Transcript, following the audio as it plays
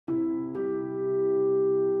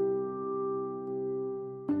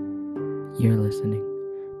You're listening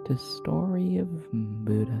to Story of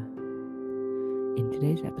Buddha. In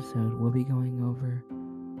today's episode, we'll be going over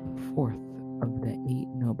the fourth of the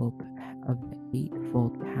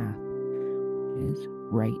Eightfold Path, which is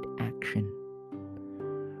right action.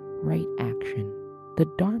 Right action. The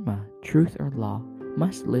Dharma, truth or law,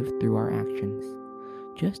 must live through our actions.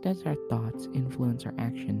 Just as our thoughts influence our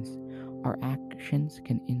actions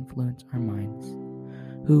can influence our minds,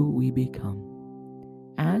 who we become.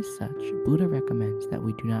 As such, Buddha recommends that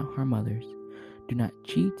we do not harm others, do not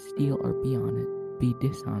cheat, steal, or be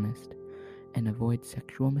dishonest, and avoid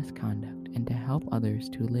sexual misconduct, and to help others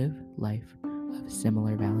to live life of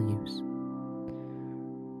similar values.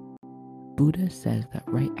 Buddha says that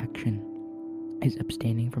right action is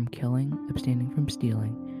abstaining from killing, abstaining from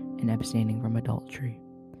stealing, and abstaining from adultery.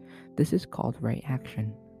 This is called right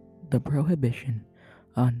action. The prohibition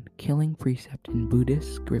on killing precept in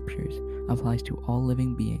Buddhist scriptures applies to all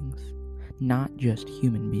living beings, not just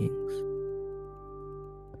human beings.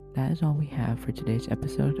 That is all we have for today's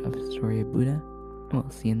episode of the Story of Buddha, and we'll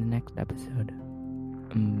see you in the next episode.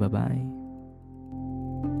 Bye-bye.